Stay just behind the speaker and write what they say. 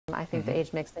I think the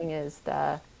age mixing is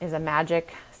a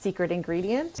magic secret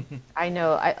ingredient. I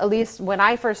know, at least when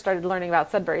I first started learning about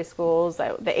Sudbury schools,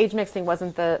 the age mixing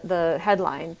wasn't the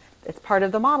headline. It's part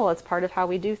of the model. It's part of how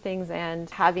we do things. And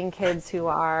having kids who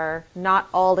are not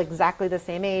all exactly the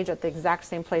same age at the exact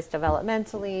same place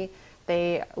developmentally,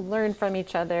 they learn from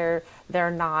each other. They're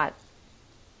not,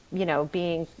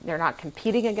 they're not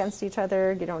competing against each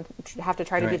other. You don't have to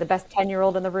try to be the best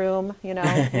 10-year-old in the room,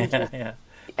 Yeah.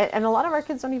 And a lot of our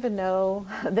kids don't even know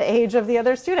the age of the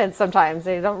other students sometimes.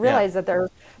 They don't realize that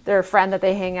their friend that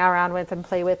they hang around with and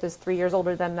play with is 3 years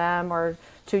older than them or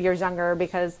 2 years younger,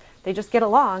 because they just get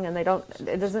along and it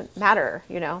doesn't matter,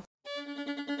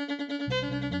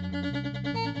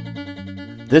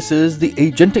 This is the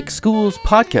Agentic Schools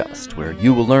Podcast, where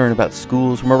you will learn about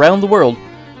schools from around the world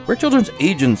where children's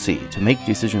agency to make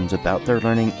decisions about their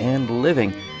learning and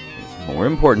living is more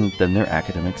important than their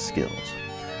academic skills.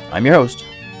 I'm your host,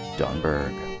 Don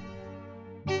Berg.